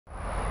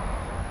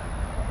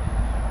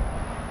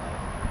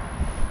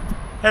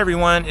Hey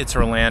everyone, it's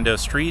Orlando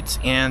Streets,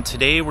 and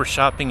today we're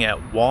shopping at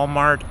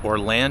Walmart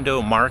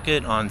Orlando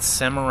Market on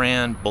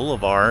Semoran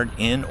Boulevard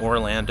in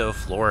Orlando,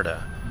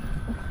 Florida.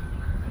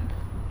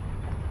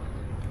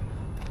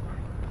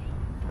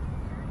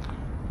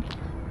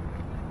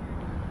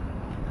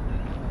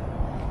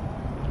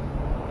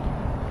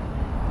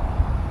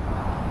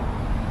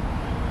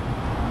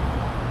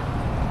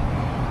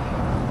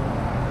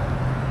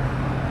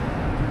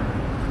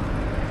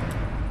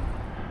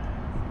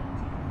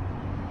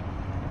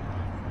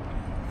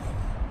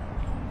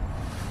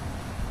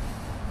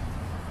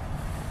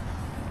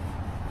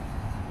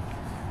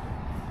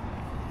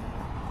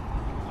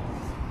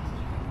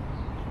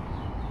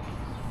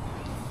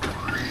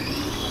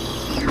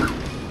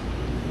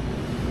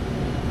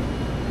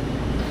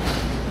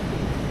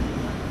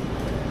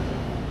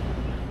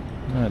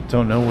 I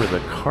don't know where the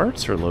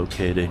carts are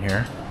located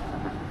here.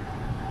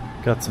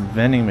 Got some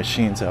vending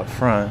machines out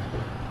front.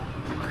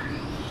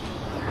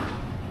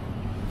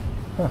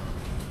 Huh.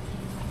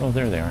 Oh,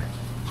 there they are.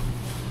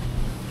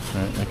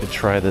 Alright, I could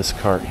try this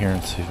cart here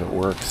and see if it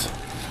works.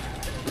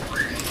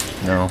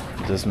 No,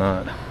 it does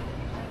not.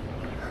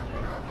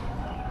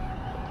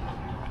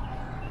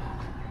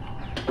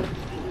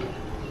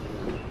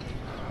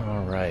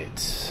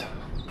 Alright.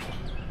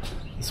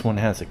 This one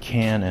has a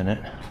can in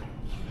it.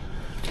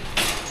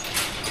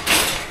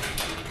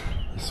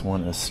 This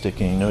one is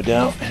sticking, no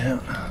doubt. Yeah.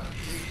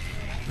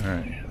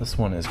 Alright, this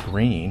one is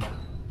green.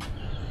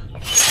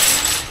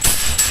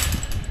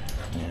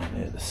 And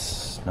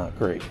it's not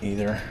great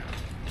either.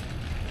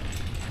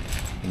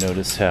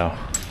 Notice how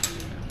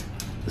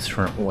this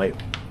front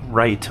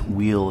right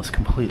wheel is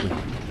completely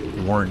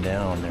worn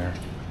down there.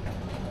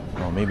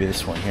 Oh, maybe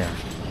this one here.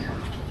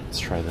 Let's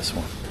try this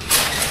one.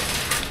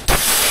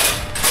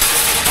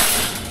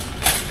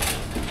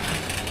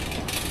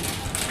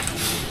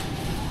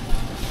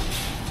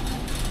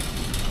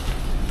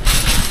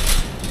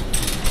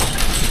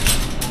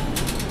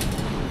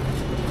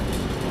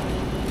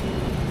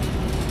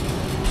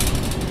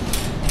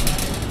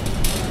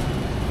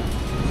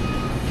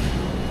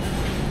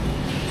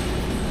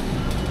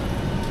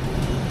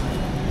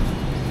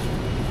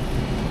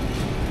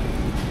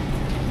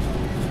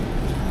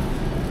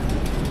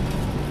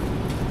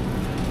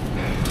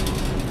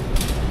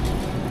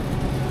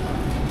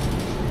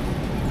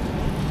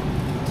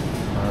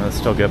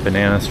 Still get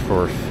bananas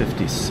for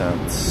 50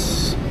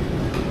 cents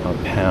a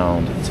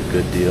pound. It's a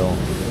good deal. I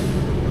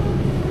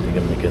think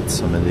I'm gonna get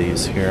some of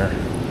these here.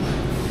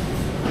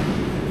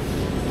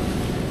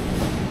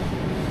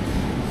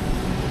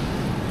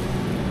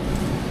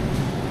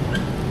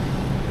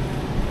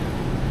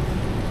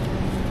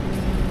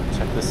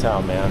 Check this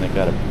out, man. They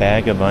got a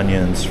bag of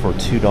onions for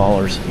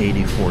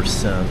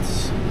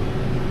 $2.84.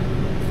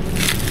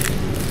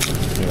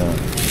 Yeah,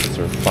 these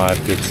are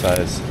 5 good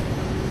size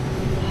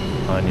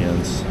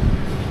onions.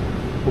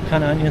 What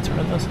kind of onions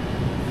are those?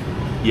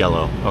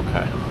 Yellow,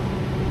 okay.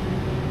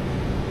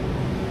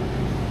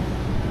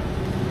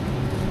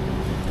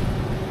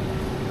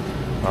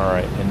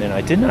 Alright, and then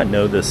I did not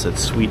know this, that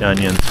sweet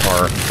onions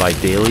are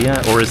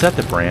Vidalia, or is that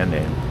the brand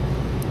name?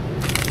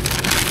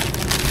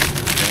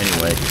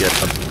 Anyway, get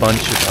a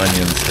bunch of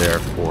onions there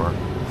for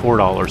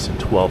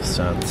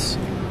 $4.12.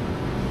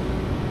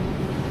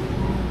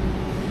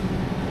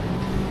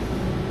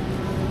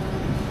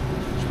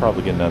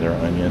 Probably get another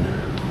onion.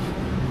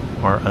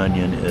 Our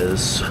onion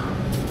is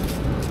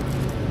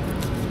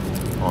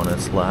on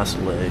its last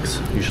legs.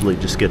 Usually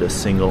just get a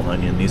single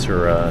onion. These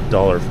are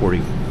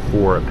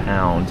 $1.44 a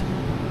pound.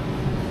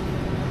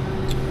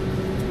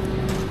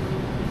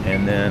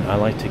 And then I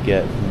like to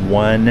get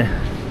one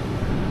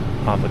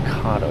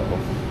avocado,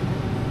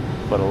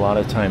 but a lot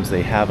of times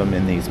they have them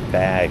in these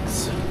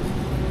bags.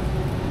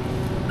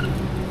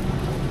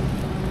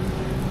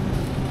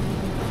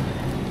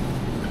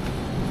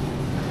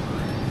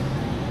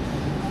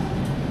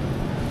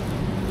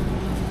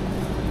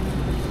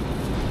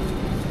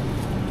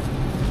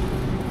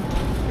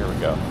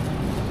 Go.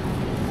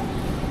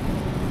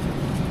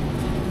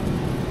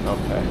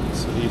 Okay,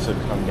 so these have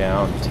come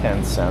down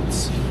 10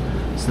 cents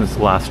since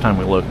the last time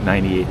we looked.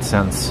 98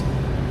 cents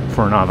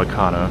for an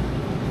avocado.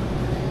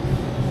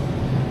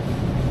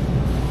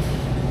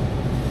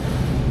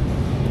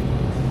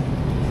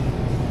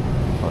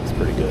 That's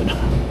pretty good.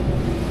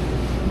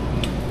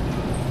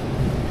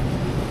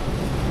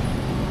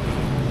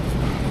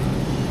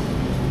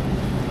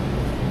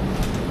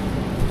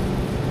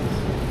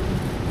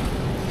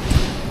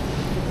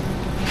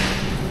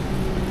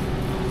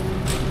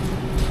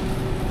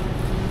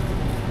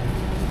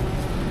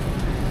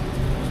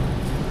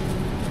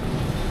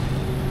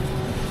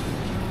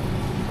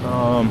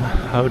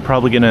 I would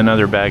probably get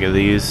another bag of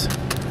these.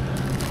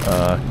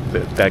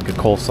 Bag of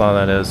coleslaw,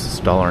 that is. It's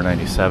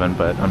 $1.97,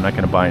 but I'm not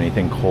going to buy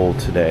anything cold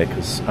today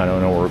because I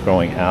don't know where we're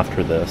going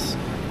after this.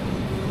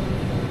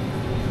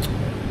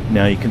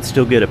 Now you can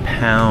still get a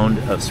pound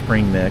of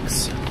spring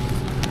mix.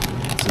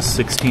 It's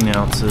 16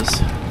 ounces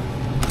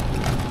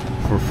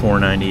for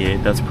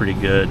 $4.98. That's pretty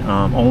good.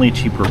 Only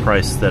cheaper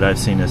price that I've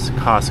seen is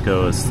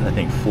Costco is I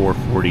think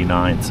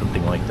 $4.49,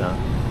 something like that.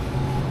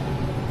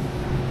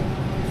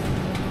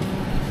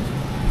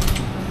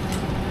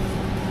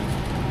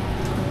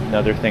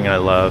 Another thing I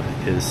love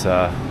is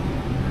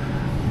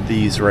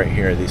these right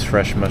here, these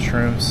fresh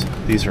mushrooms.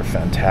 These are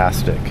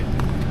fantastic.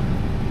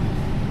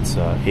 It's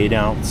an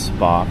 8-ounce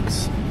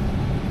box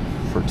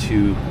for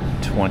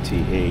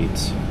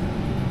 $2.28,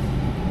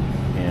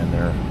 and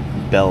they're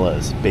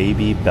Bellas,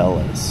 baby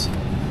Bellas,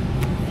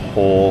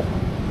 whole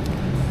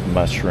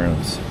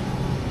mushrooms.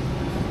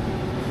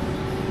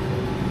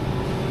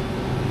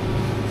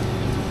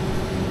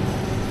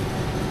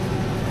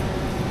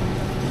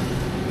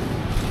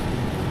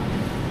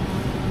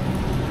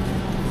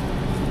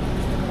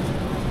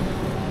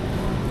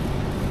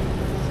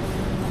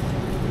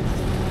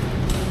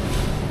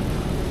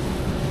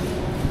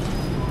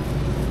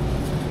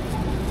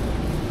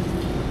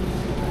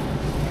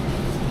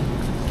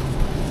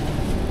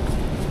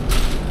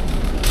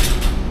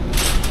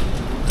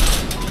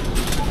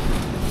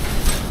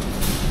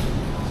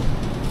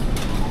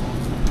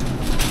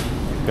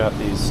 Got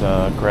these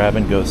grab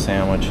and go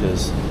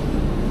sandwiches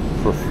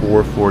for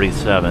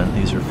 $4.47.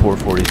 These are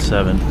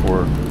 $4.47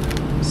 for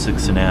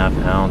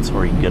 6.5 ounce,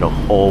 or you can get a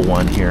whole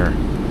one here,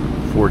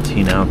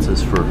 14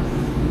 ounces for,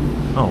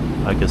 oh,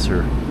 I guess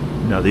they're,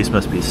 no, these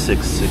must be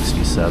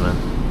 $6.67.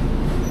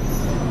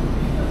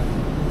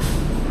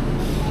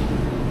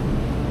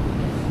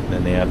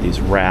 Then they have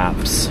these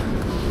wraps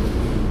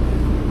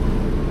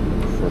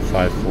for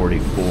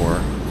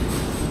 $5.44.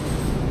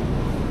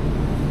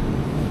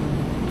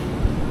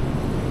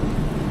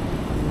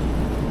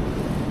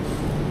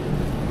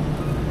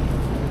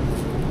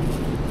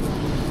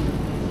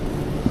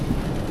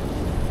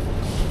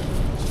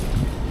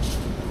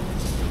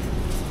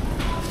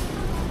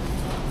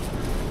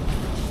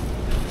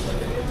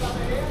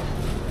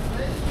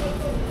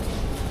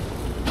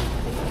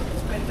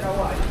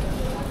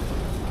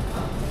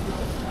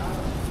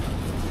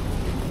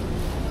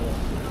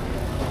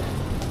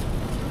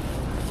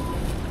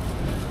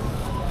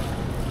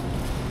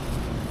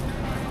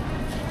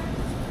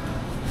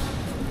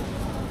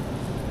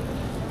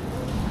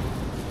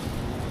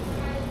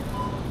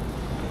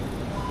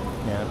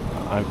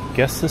 I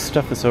guess this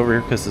stuff is over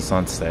here because it's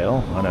on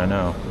sale. I don't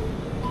know.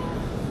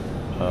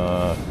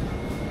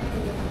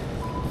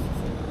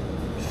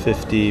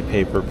 50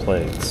 paper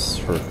plates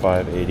for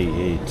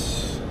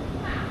 $5.88.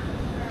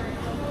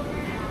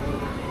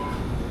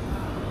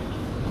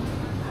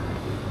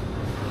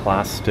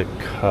 Plastic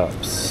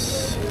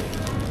cups,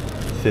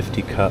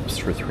 50 cups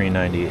for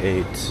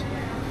 $3.98.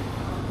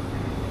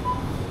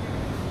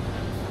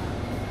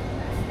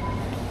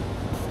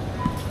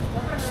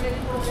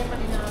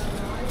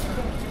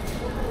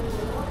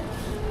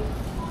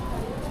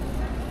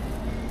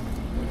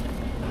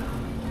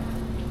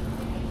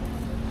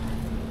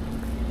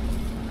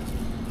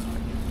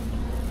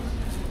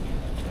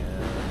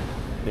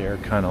 They're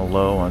kind of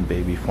low on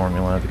baby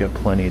formula. I've got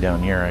plenty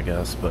down here, I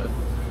guess, but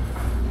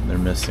they're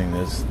missing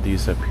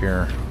these up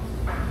here.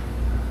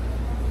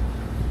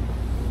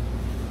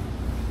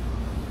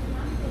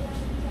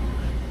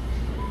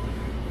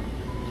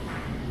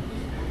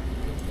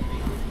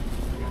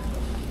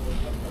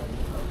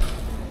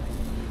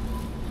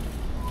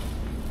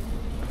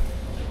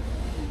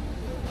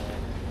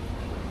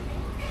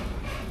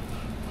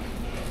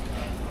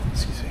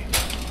 Excuse me.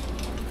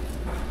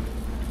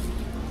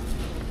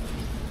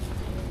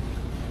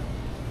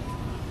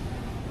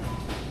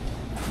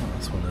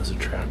 This one has a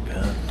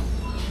trackpad.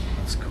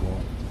 That's cool.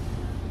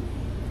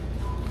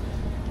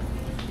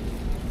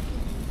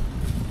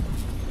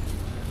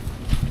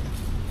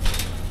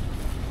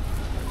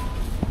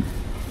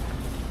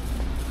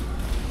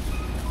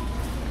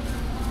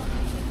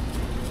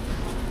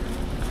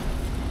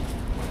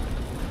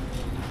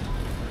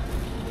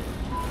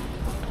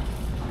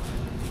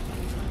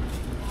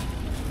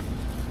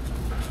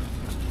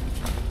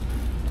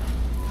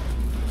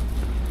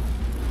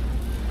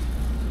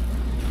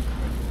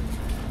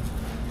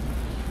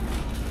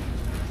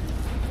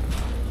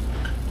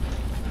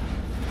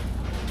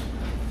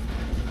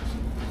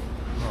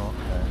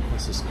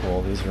 This is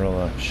cool. These are all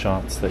the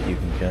shots that you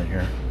can get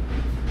here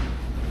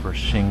for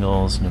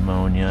shingles,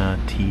 pneumonia,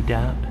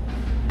 Tdap,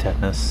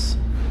 tetanus,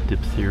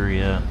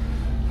 diphtheria,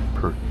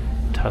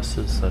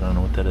 pertussis, I don't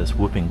know what that is,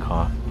 whooping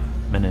cough,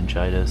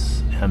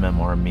 meningitis,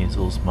 MMR,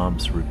 measles,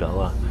 mumps,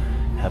 rubella,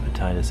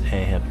 hepatitis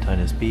A,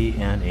 hepatitis B,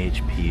 and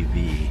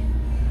HPV.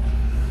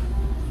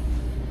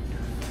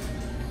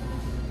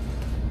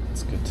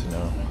 It's good to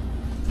know.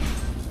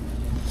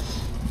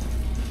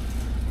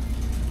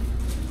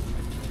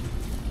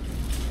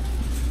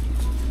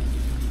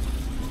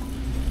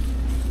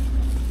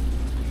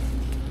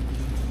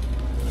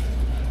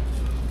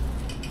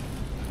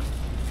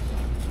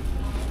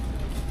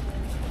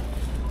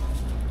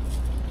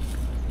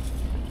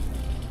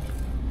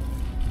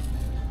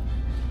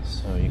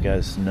 So you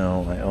guys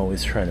know I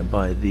always try to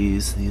buy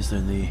these. These are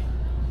the,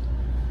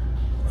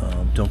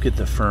 don't get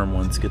the firm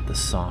ones, get the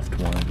soft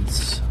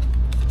ones.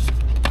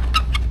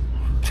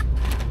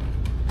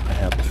 I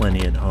have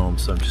plenty at home,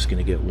 so I'm just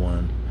gonna get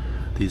one.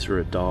 These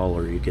are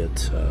 $1. You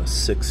get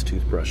 6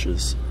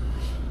 toothbrushes.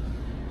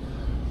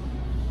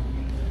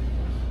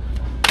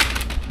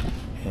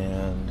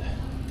 And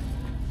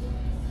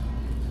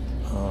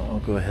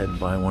go ahead and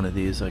buy one of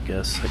these, I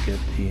guess. I get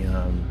the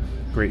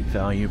Great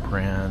Value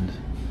brand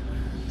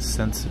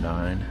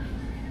Sensodyne.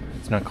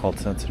 It's not called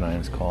Sensodyne,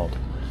 it's called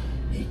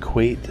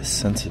Equate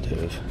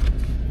Sensitive.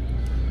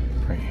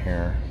 Right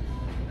here.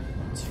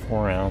 It's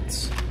 4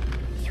 ounce,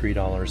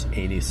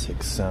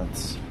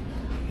 $3.86.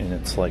 And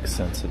it's like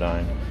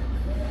Sensodyne.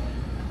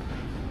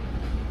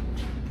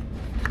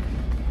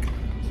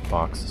 This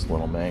box is a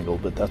little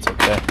mangled, but that's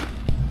okay.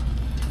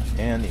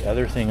 And the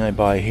other thing I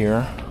buy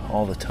here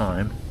all the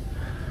time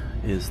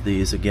is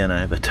these. Again, I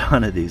have a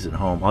ton of these at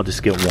home. I'll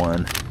just get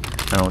one.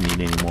 I don't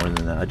need any more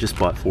than that. I just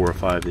bought 4 or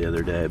 5 the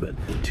other day, but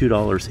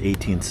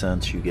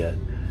 $2.18 you get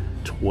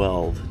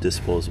 12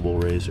 disposable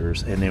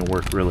razors, and they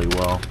work really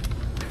well.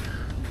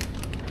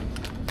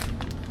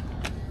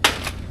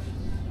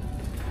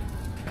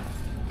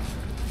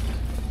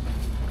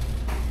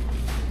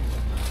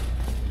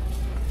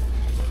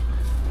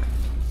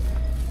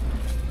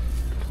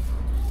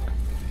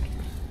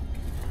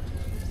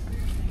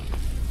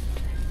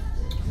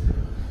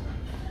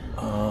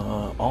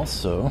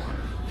 Also,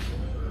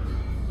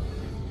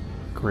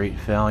 Great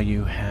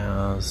Value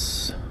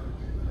has,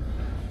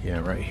 yeah,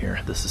 right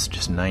here, this is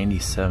just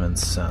 97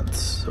 cents,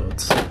 so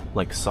it's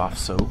like soft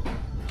soap.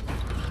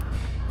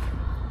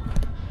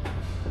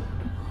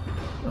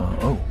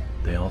 Oh,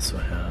 they also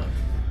have,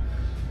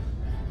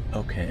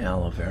 okay,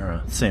 aloe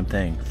vera, same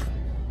thing,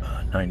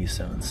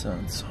 97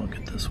 cents. I'll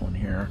get this one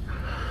here.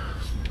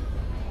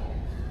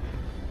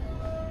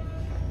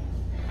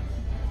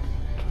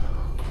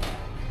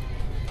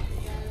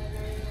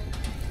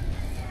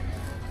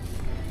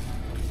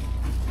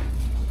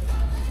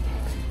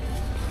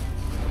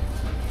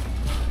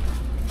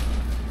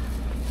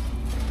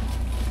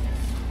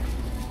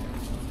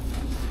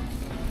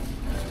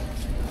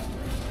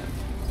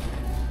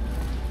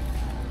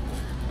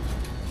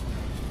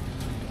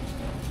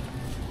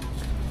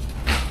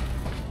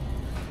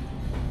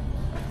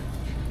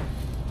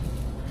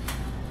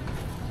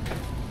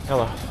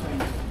 Hello.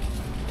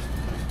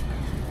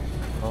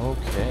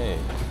 Okay,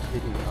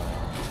 kitty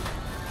aisle.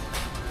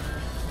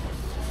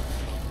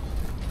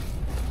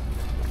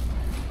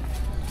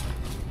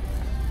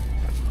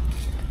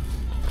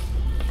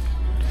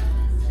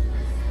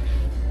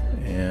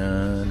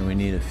 And we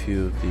need a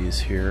few of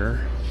these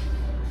here.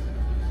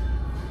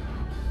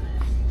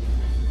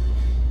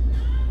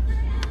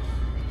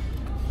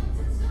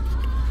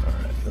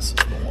 Alright, this is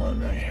the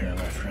one right here,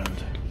 my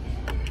friend.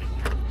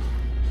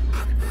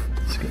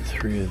 Get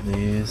 3 of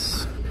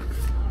these.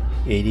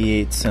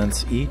 88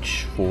 cents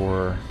each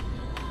for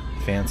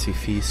Fancy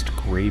Feast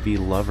Gravy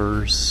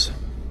Lovers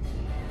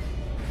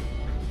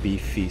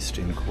Beef Feast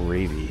and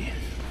Gravy.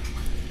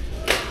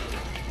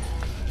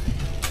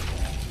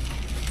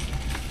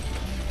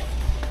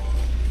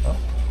 Oh,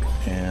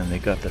 and they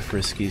got the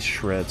Friskies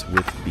Shreds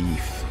with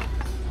beef.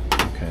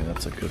 Okay,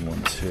 that's a good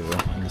one too.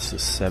 And this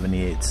is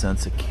 78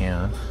 cents a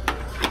can.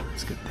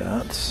 Let's get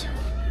that.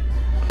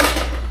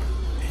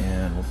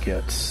 And we'll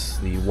get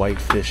the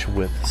whitefish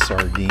with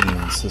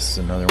sardines. This is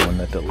another one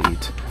that they'll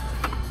eat.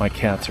 My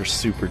cats are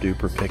super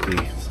duper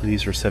picky. So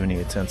these are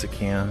 78 cents a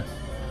can.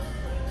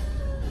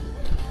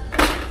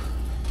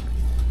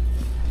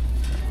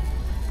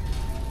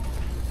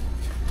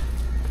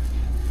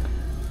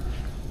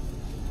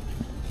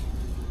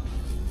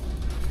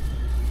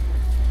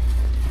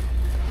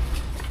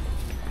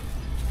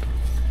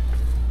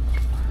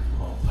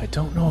 Oh, I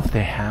don't know if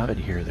they have it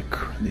here,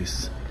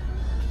 these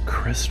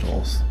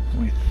crystals.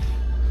 Wait.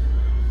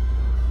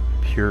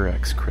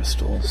 Purex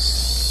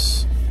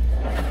crystals.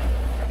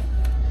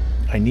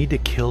 I need to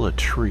kill a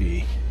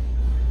tree,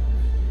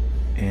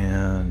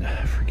 and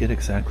I forget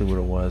exactly what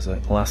it was. The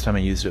last time I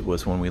used it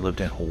was when we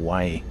lived in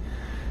Hawaii.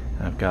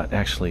 I've got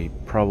actually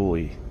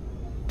probably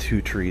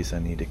 2 trees I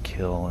need to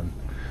kill, and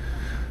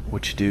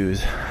what you do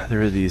is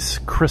there are these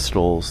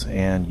crystals,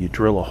 and you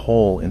drill a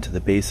hole into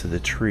the base of the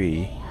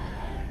tree,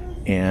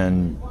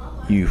 and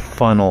you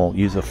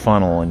use a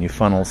funnel, and you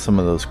funnel some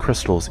of those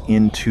crystals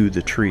into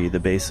the tree, the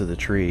base of the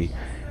tree.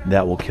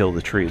 That will kill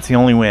the tree. It's the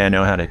only way I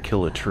know how to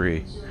kill a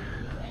tree.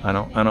 I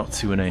don't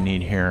see what I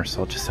need here, so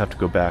I'll just have to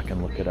go back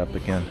and look it up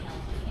again.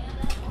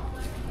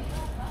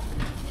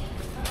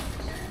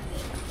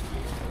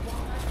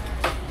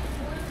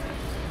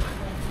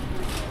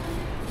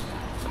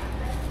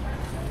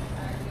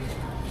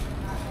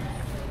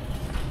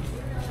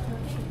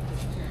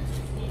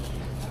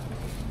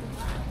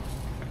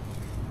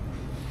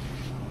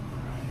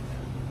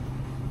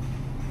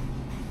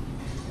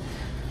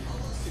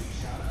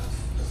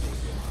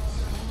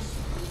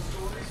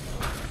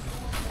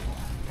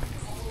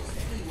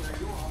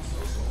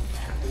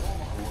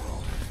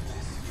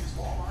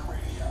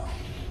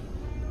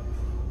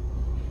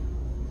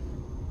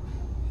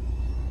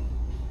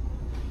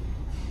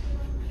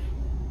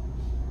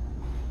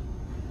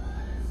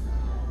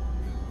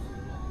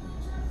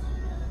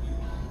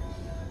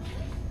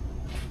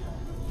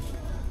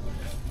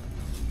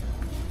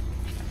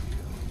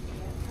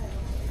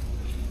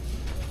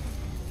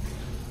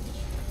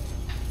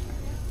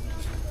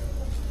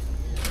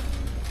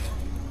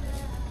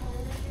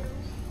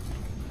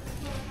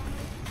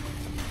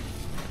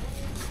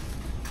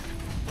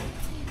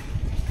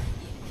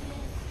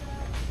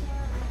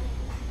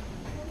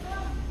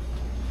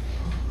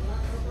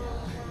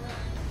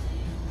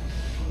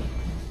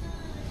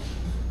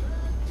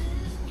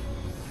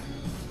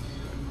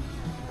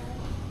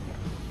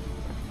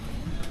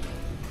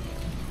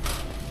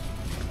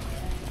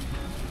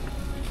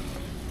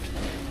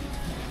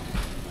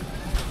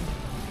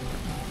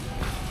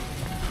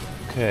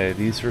 Okay,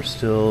 these are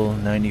still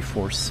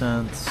 94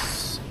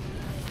 cents.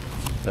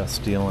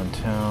 Best deal in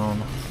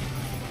town.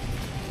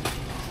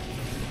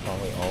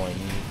 Probably all I need.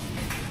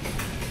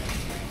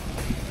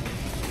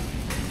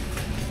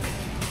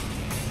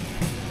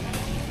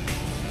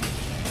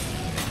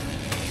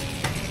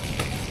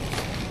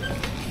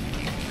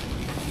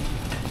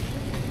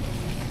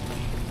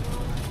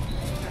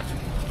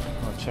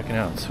 Well, check it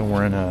out. So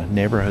we're in a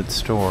neighborhood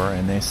store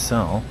and they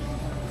sell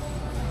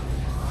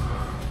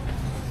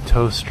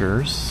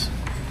toasters,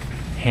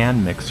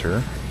 hand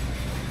mixer,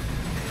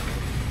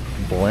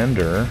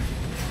 blender,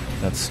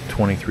 that's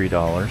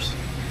 $23.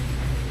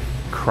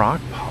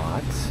 Crock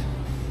pot,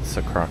 it's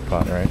a crock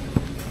pot, right?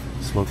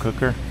 Slow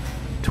cooker,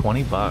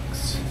 20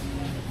 bucks.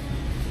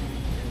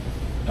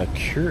 A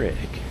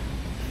Keurig,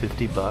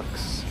 50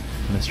 bucks.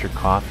 Mr.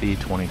 Coffee,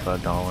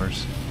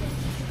 $25.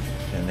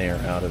 And they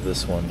are out of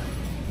this one.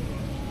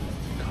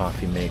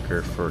 Coffee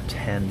maker for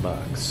 10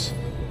 bucks.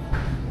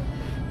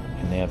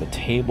 And they have a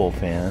table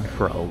fan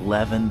for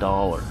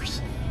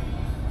 $11.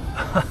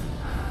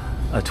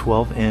 A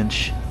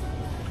 12-inch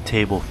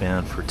table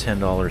fan for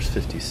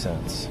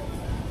 $10.50.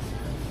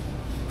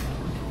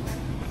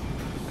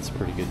 That's a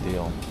pretty good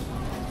deal.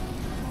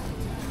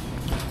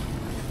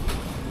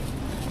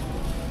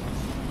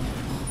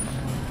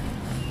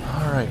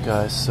 Alright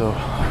guys, so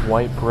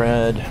white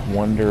bread,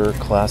 Wonder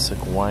Classic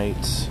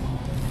White.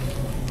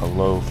 A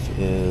loaf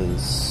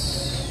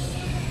is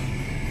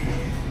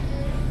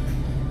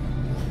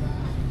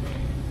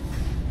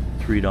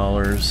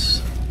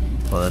 $3.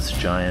 Well, that's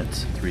giant,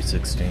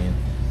 $3.16.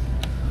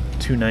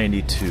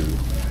 $2.92.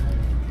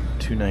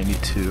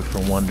 $2.92 for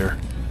Wonder.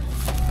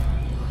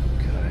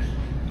 Okay.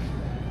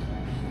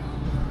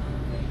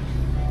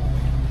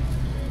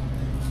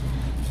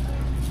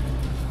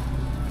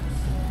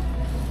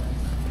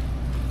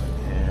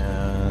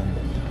 And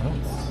I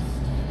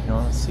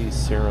don't see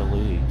Sara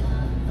Lee,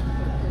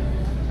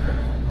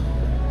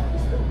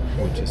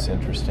 which is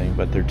interesting,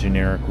 but their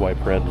generic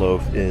white bread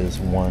loaf is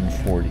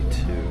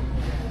 $1.42.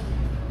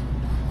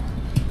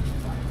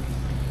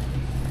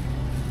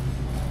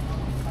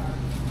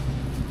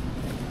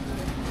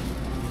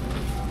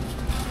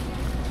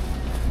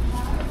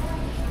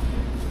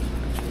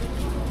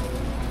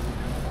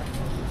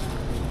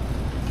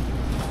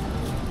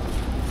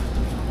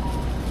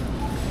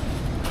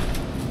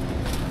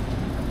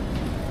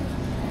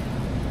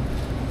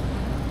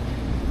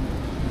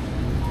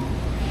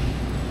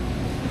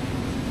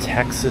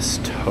 Texas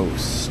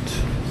toast,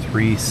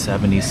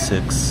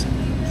 $3.76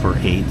 for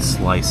 8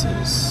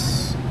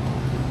 slices.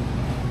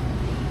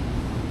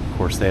 Of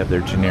course, they have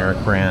their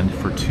generic brand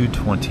for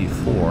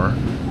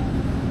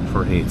 $2.24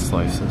 for 8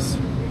 slices.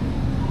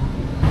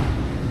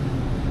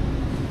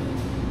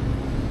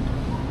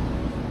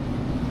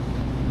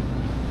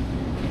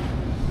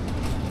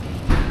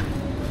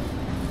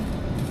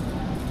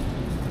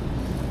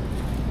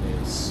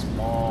 A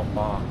small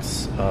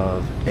box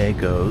of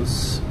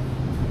Eggos.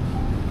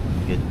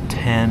 Get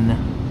 10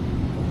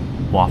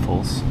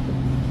 waffles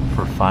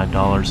for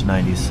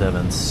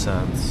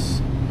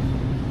 $5.97.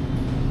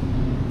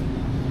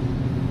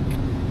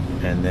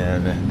 And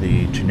then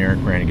the generic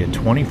brand, you get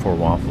 24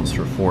 waffles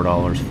for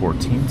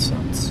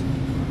 $4.14.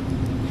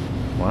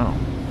 Wow,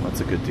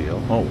 that's a good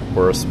deal. Oh,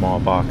 or a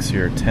small box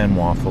here, 10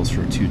 waffles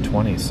for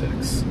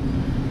 $2.26.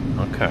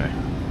 Okay.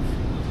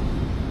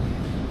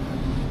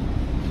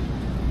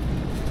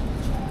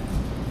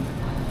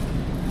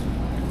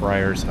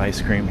 Breyer's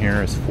ice cream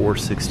here is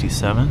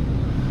 $4.67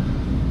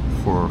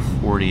 for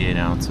 48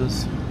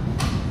 ounces.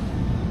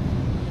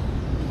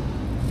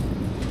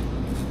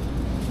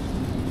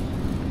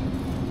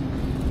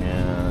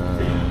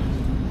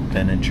 And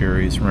Ben &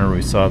 Jerry's, remember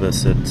we saw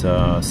this at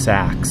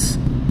Saks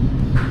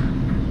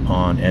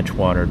on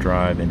Edgewater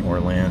Drive in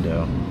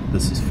Orlando.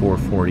 This is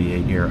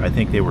 $4.48 here. I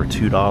think they were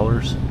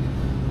 $2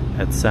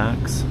 at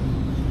Saks.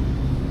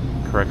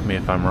 Correct me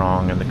if I'm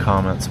wrong in the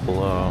comments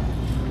below.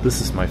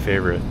 This is my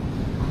favorite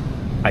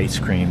ice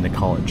cream, they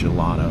call it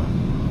gelato.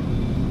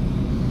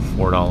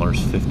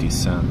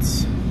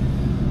 $4.50.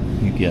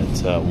 You get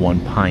 1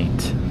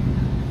 pint.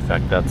 In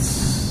fact,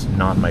 that's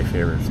not my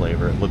favorite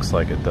flavor. It looks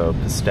like it though.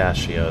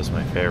 Pistachio is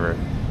my favorite.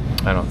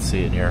 I don't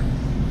see it here.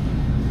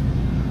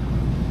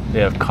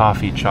 They have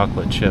coffee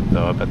chocolate chip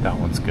though. I bet that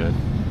one's good.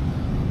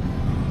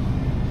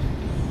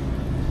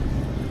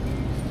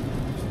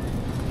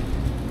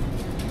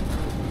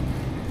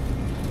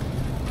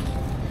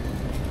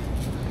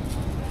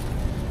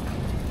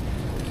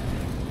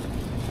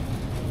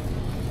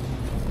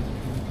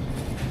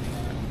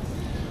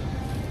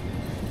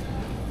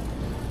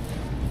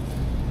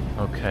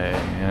 Okay,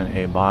 and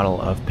a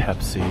bottle of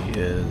Pepsi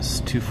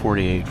is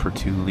 $2.48 for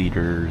 2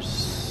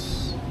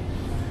 liters.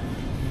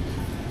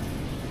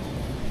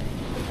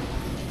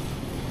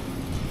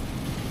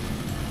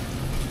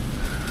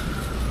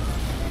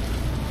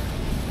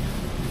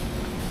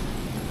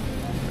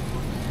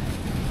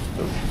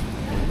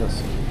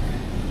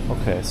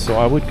 Okay, so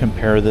I would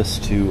compare this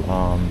to,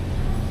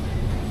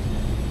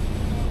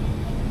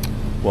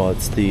 well,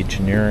 it's the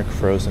generic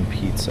frozen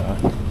pizza.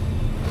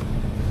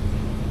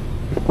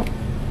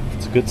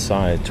 good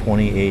size,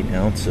 28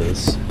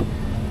 ounces.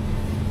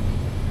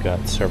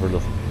 Got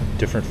several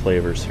different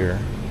flavors here.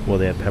 Well,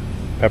 they have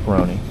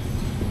pepperoni.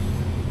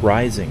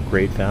 Rising,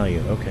 great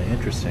value. Okay,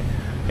 interesting.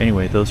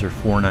 Anyway, those are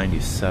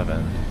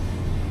 $4.97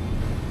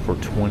 for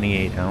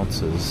 28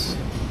 ounces.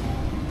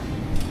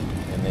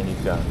 And then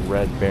you've got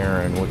Red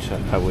Baron, which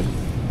I would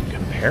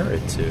compare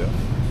it to.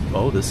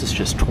 Oh, this is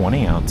just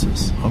 20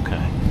 ounces.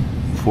 Okay,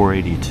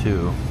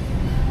 $4.82.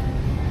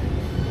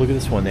 Look at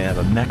this one. They have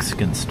a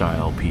Mexican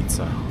style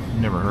pizza.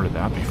 Never heard of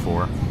that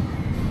before.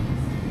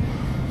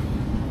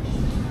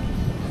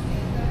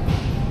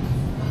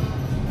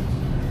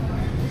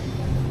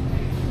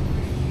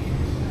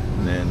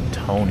 And then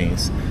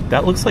Tony's.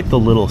 That looks like the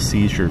Little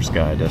Caesars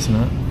guy, doesn't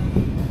it?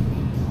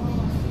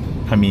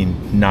 I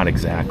mean, not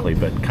exactly,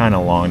 but kind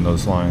of along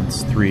those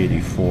lines.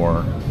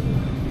 $3.84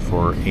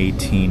 for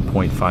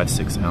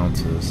 18.56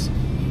 ounces.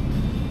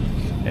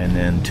 And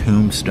then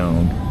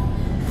Tombstone,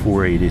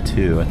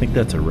 $4.82. I think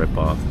that's a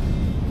ripoff.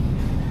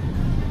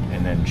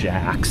 And then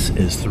Jack's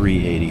is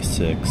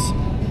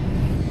 $3.86.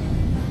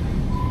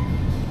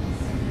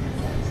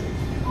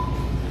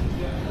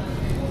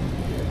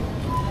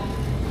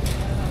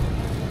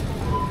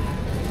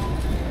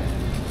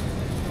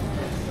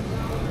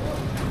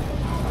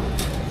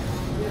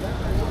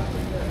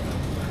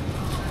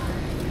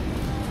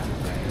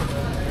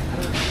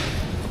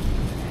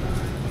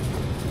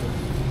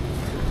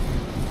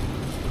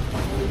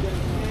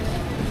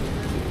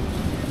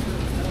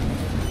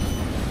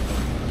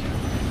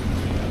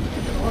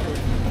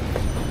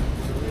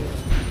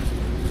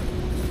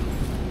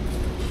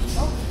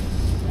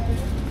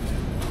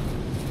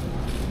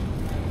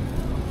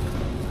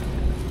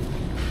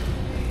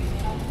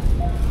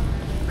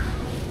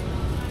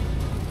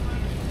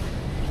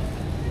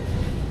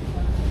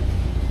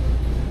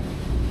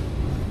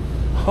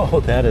 Oh,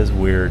 that is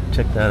weird.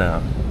 Check that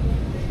out.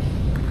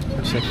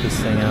 Check this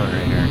thing out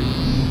right here.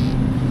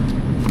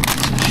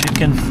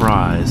 Chicken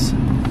fries.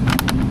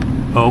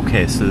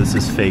 Okay, so this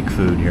is fake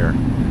food here.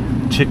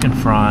 Chicken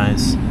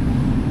fries,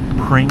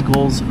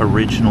 Pringles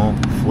original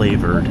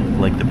flavored,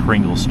 like the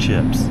Pringles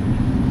chips.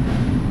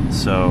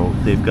 So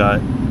they've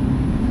got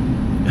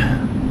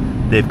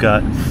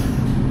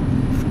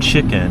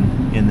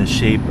chicken in the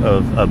shape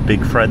of a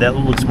big fry. That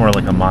looks more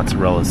like a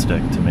mozzarella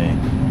stick to me.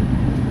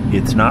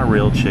 It's not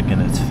real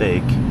chicken, it's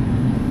fake.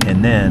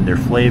 And then they're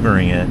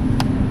flavoring it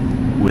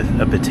with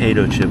a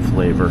potato chip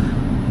flavor.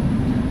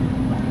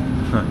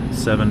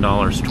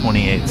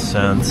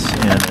 $7.28, and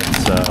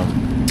it's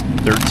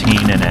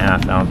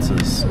 13.5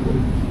 ounces.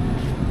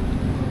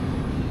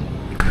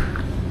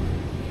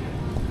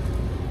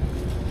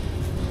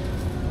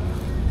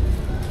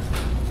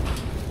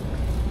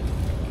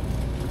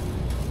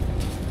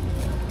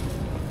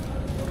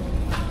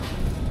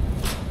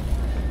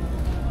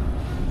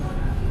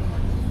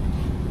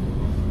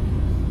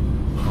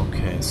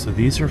 So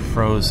these are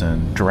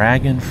frozen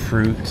dragon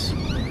fruit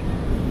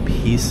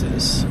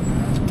pieces.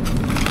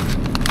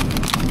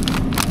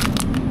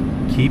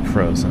 Keep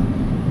frozen.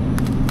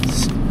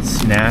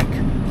 Snack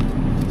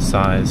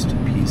sized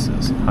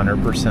pieces.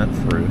 100%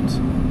 fruit.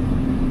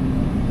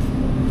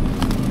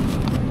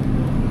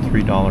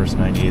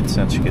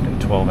 $3.98. You get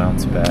a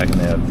 12-ounce bag, and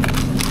they have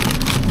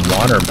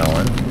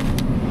watermelon,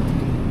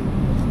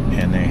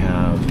 and they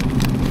have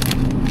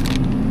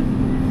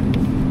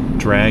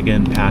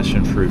dragon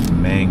passion fruit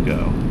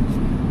mango.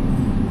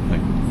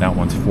 Like that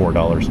one's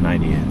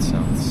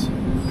 $4.98.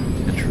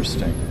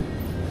 Interesting.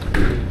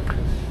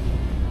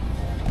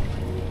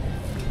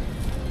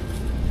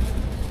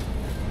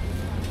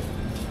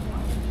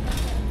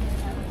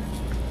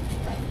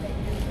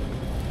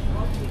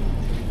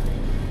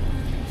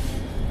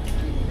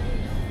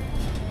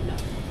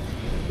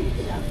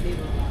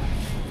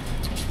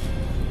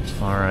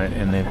 All right,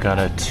 and they've got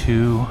a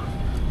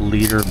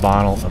 2-liter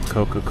bottle of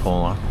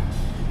Coca-Cola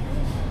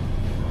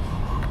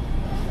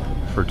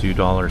for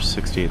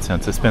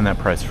 $2.68. It's been that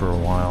price for a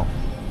while.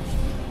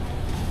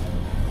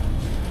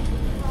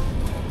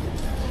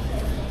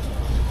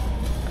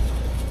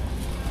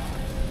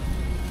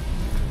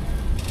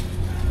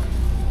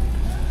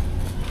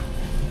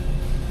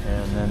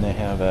 And then they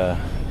have a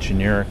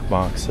generic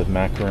box of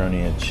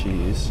macaroni and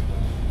cheese,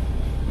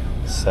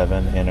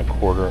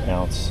 7¼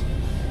 ounce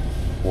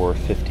for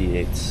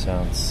 58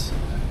 cents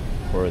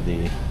for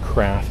the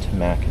Kraft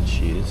mac and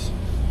cheese.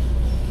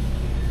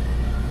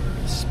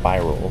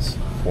 Spirals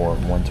for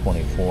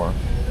 $1.24,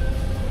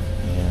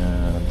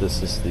 and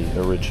this is the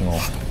original,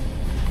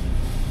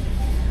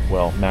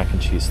 well, mac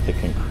and cheese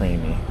thick and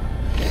creamy,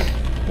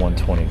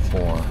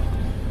 $1.24.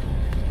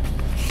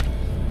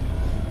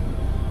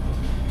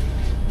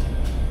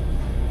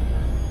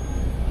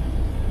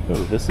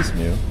 Oh, this is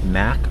new.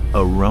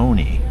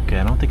 Macaroni. Okay,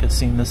 I don't think I've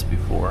seen this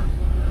before.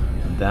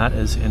 That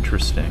is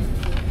interesting.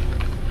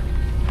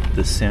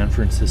 The San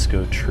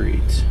Francisco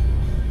treat.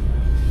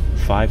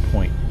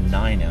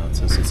 5.9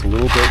 ounces. It's a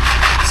little bit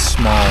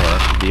smaller.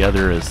 The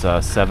other is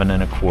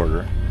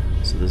 7¼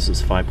 So this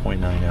is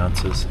 5.9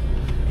 ounces,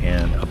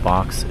 and a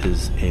box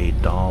is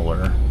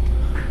 $1.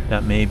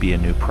 That may be a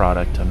new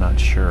product, I'm not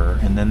sure.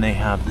 And then they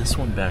have this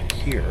one back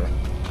here,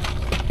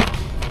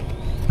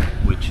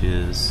 which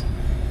is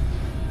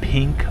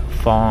Pink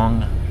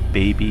Fong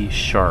Baby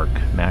Shark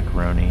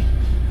Macaroni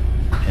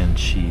and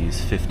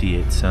Cheese,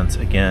 58 cents.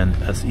 Again,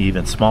 that's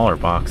even smaller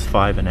box,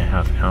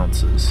 5.5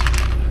 ounces,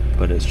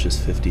 but it's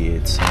just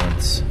 58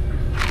 cents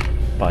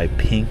by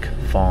Pink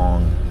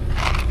Fong.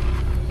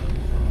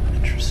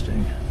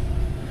 Interesting.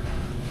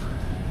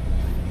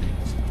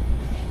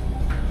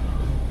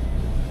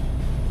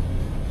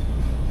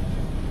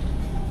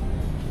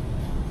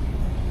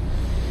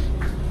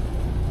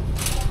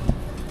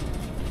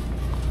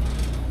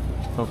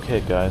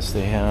 Okay guys,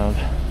 they have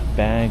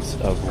bags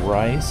of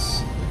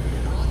rice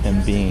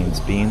and beans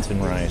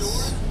and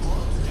rice,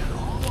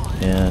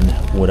 and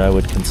what I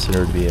would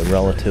consider to be a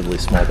relatively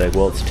small bag.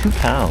 Well, it's 2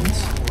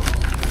 pounds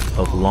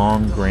of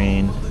long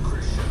grain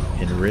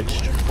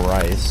enriched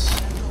rice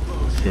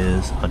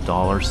is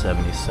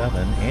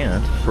 $1.77,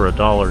 and for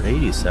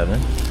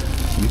 $1.87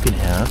 you can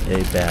have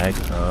a bag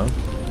of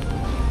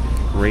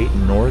Great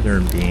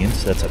Northern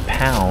beans. That's a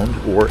pound,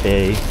 or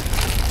a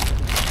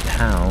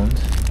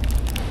pound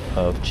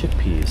of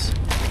chickpeas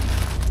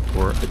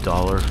for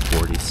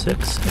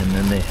 $1.46, and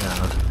then they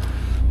have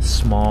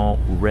small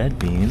red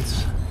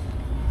beans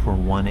for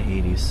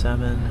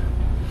 $1.87,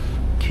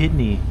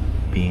 kidney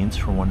beans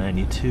for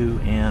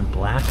 $1.92, and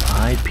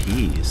black-eyed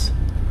peas,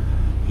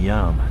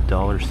 yum,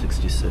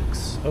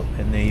 $1.66. Oh,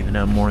 and they even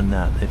have more than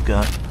that. They've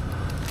got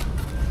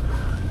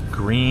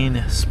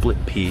green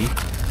split pea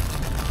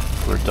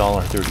for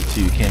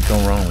 $1.32. You can't go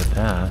wrong with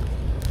that.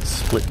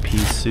 Split pea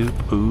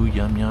soup, ooh,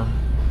 yum yum.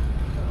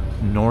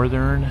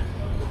 Northern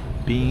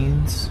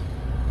beans,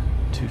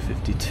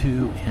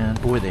 $2.52, and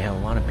boy, they have a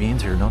lot of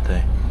beans here, don't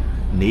they?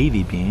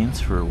 Navy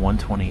beans for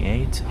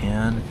 $1.28,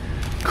 and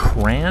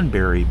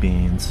cranberry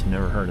beans,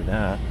 never heard of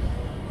that,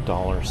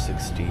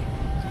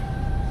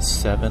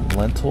 $1.67.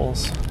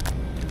 Lentils,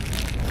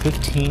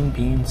 15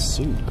 bean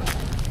soup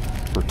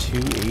for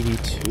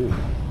 $2.82.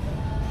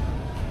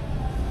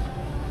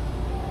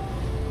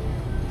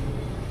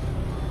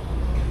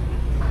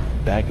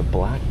 Bag of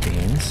black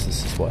beans,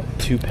 this is what,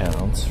 2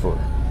 pounds for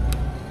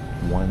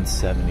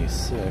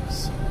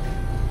 $1.76.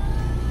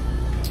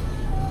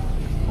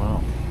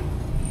 Wow.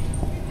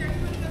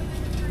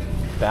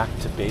 Back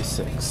to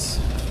basics.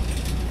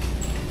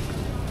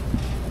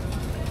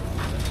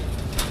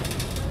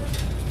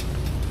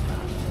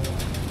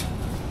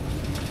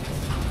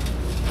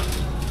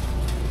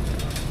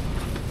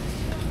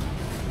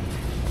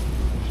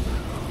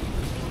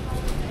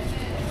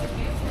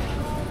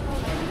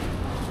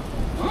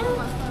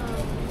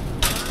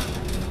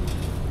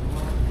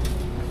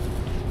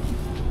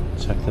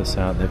 Check this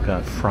out, they've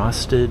got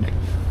frosted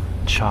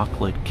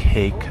chocolate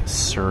cake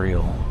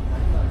cereal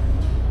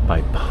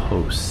by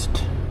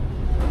Post.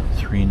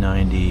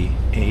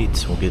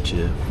 $3.98 will get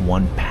you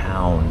 1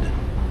 pound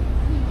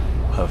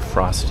of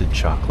frosted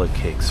chocolate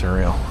cake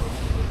cereal.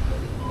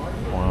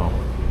 Wow.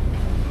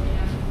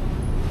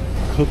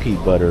 Cookie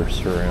butter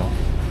cereal.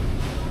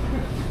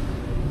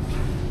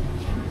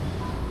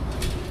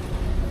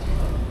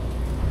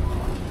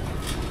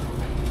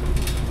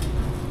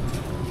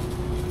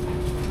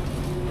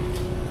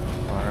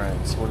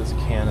 So what does a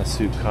can of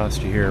soup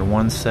cost you here?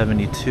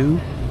 $1.72.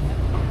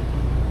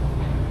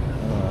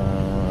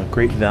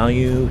 Great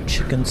value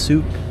chicken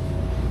soup,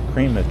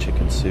 cream of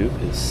chicken soup,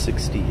 is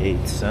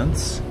 68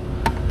 cents.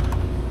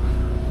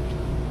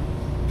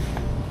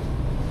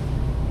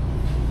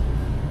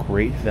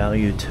 Great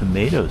value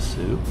tomato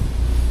soup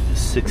is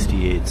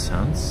 68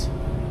 cents.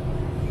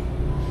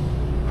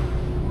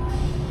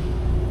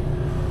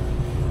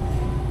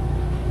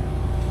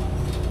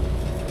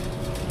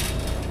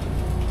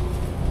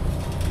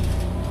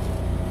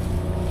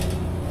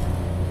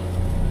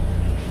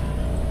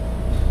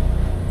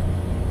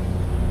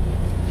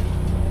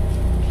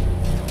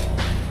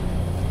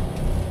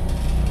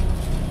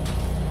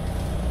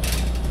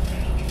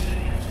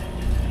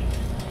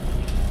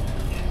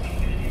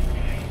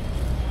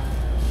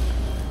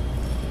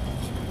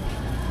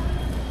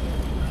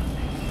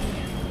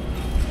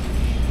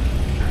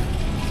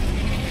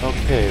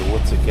 Okay,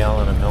 what's a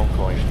gallon of milk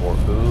going for?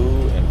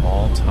 Ooh, an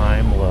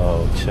all-time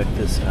low. Check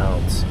this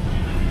out.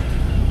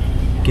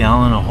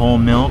 Gallon of whole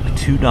milk,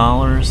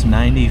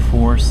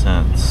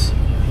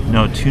 $2.94.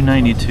 No,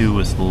 $2.92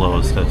 was the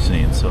lowest I've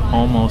seen, so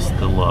almost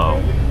the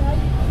low.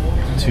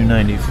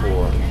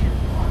 $2.94.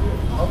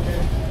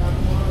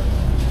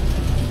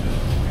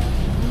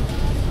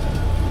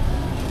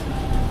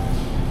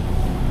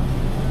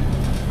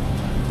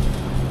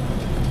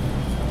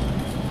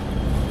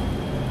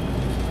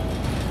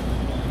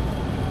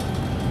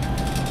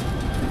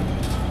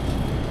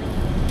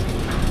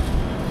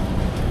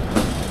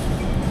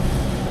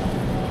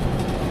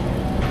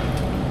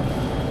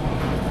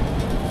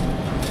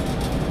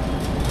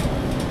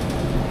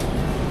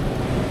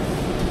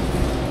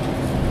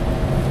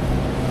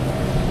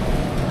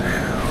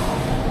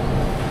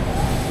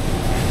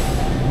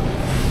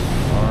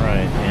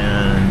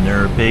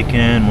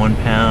 Bacon, 1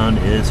 pound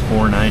is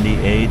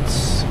 $4.98.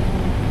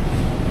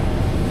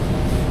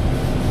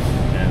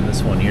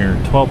 This one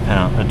here, 12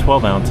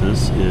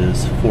 ounces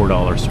is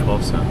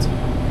 $4.12.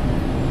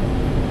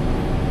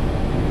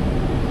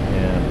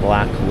 And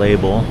Black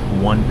Label,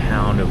 1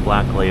 pound of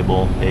Black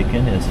Label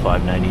bacon is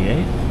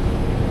 $5.98.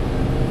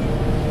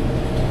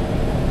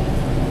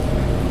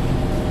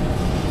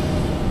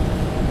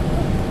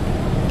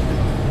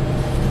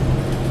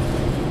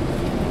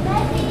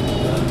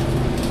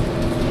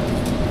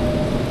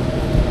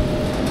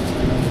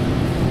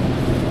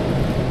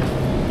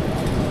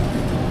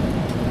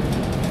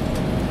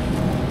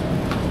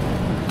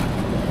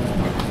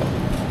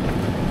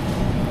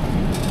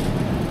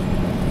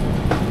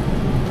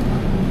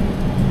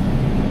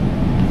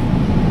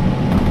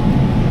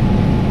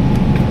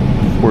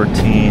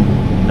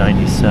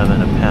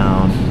 $14.97 a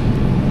pound.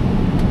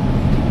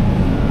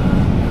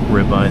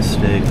 Ribeye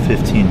steak,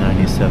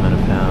 $15.97 a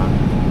pound.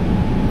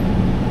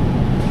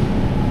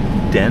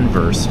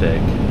 Denver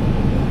steak,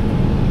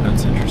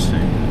 that's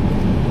interesting.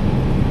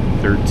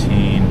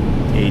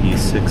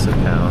 $13.86 a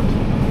pound.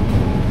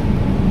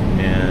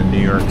 And New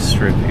York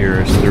strip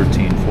here is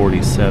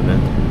 $13.47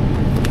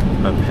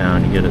 a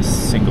pound. You get a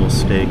single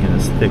steak and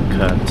it's thick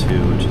cut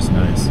too, which is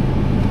nice.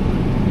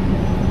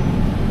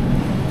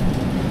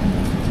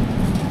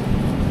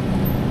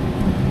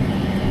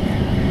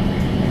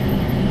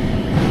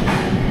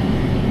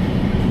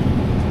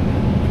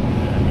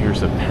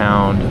 A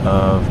pound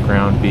of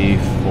ground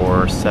beef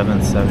for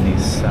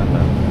 $7.77.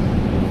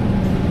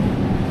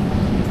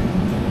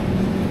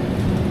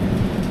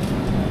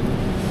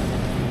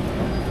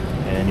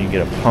 And you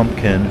get a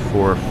pumpkin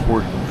for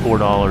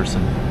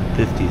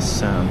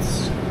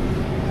 $4.50.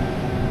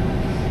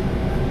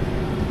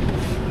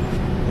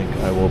 I think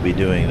I will be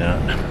doing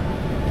that.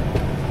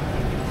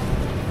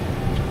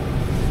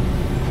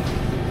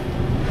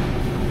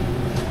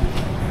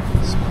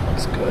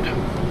 Smells good.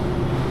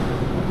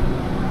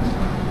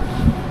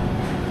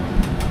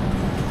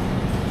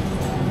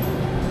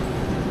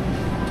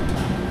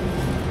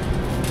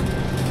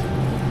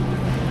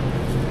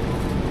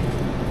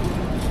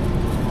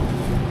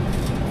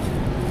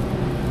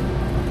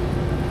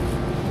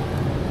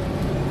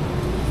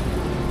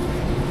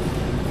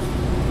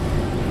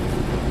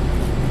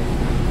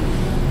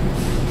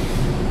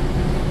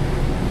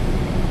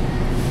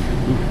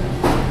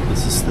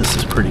 This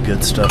is pretty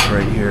good stuff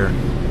right here.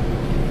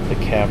 The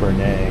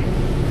Cabernet.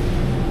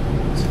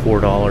 It's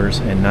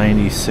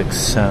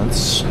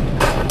 $4.96.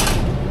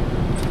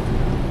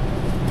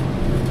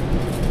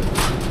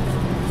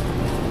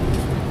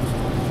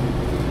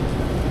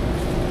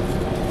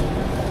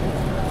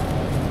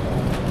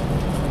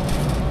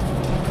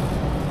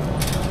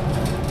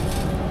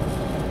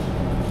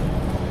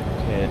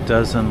 Okay, a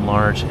dozen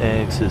large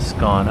eggs has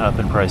gone up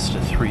in price to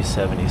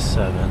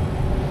 $3.77.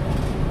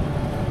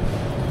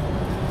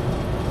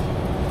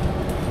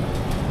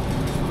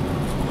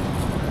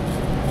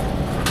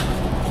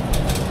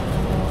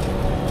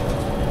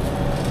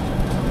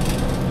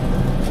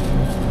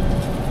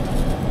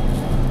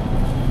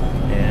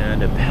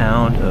 A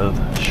pound of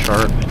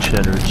sharp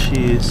cheddar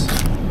cheese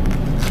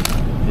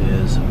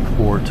is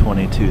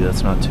 $4.22.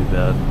 That's not too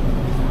bad.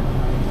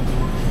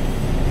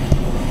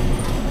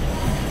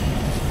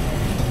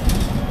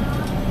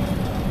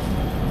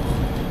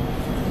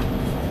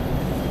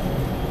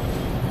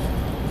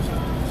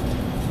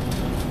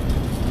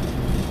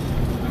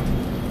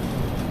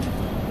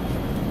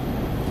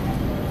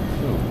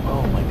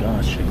 Oh my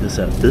gosh, check this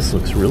out. This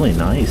looks really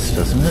nice,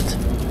 doesn't it?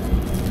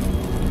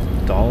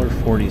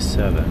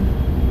 $1.47.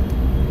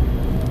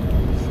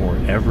 For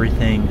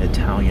everything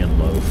Italian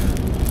loaf.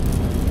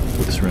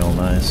 Looks real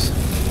nice.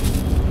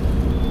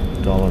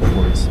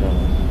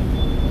 $1.47.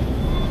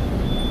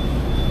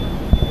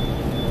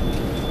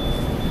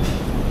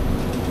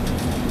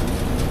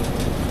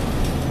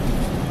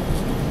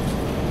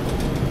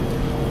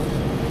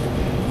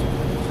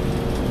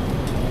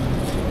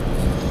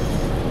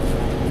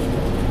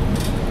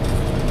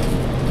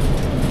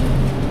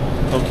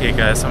 Okay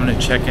guys, I'm going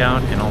to check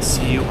out and I'll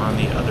see you on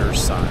the other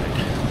side.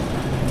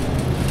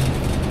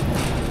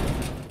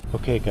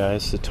 Okay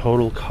guys, the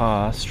total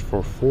cost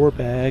for 4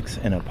 bags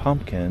and a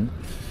pumpkin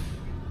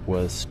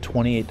was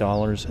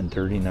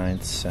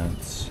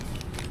 $28.39.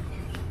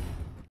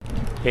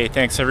 Hey,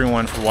 thanks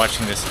everyone for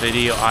watching this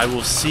video. I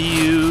will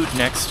see you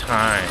next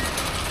time.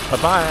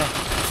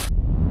 Bye-bye.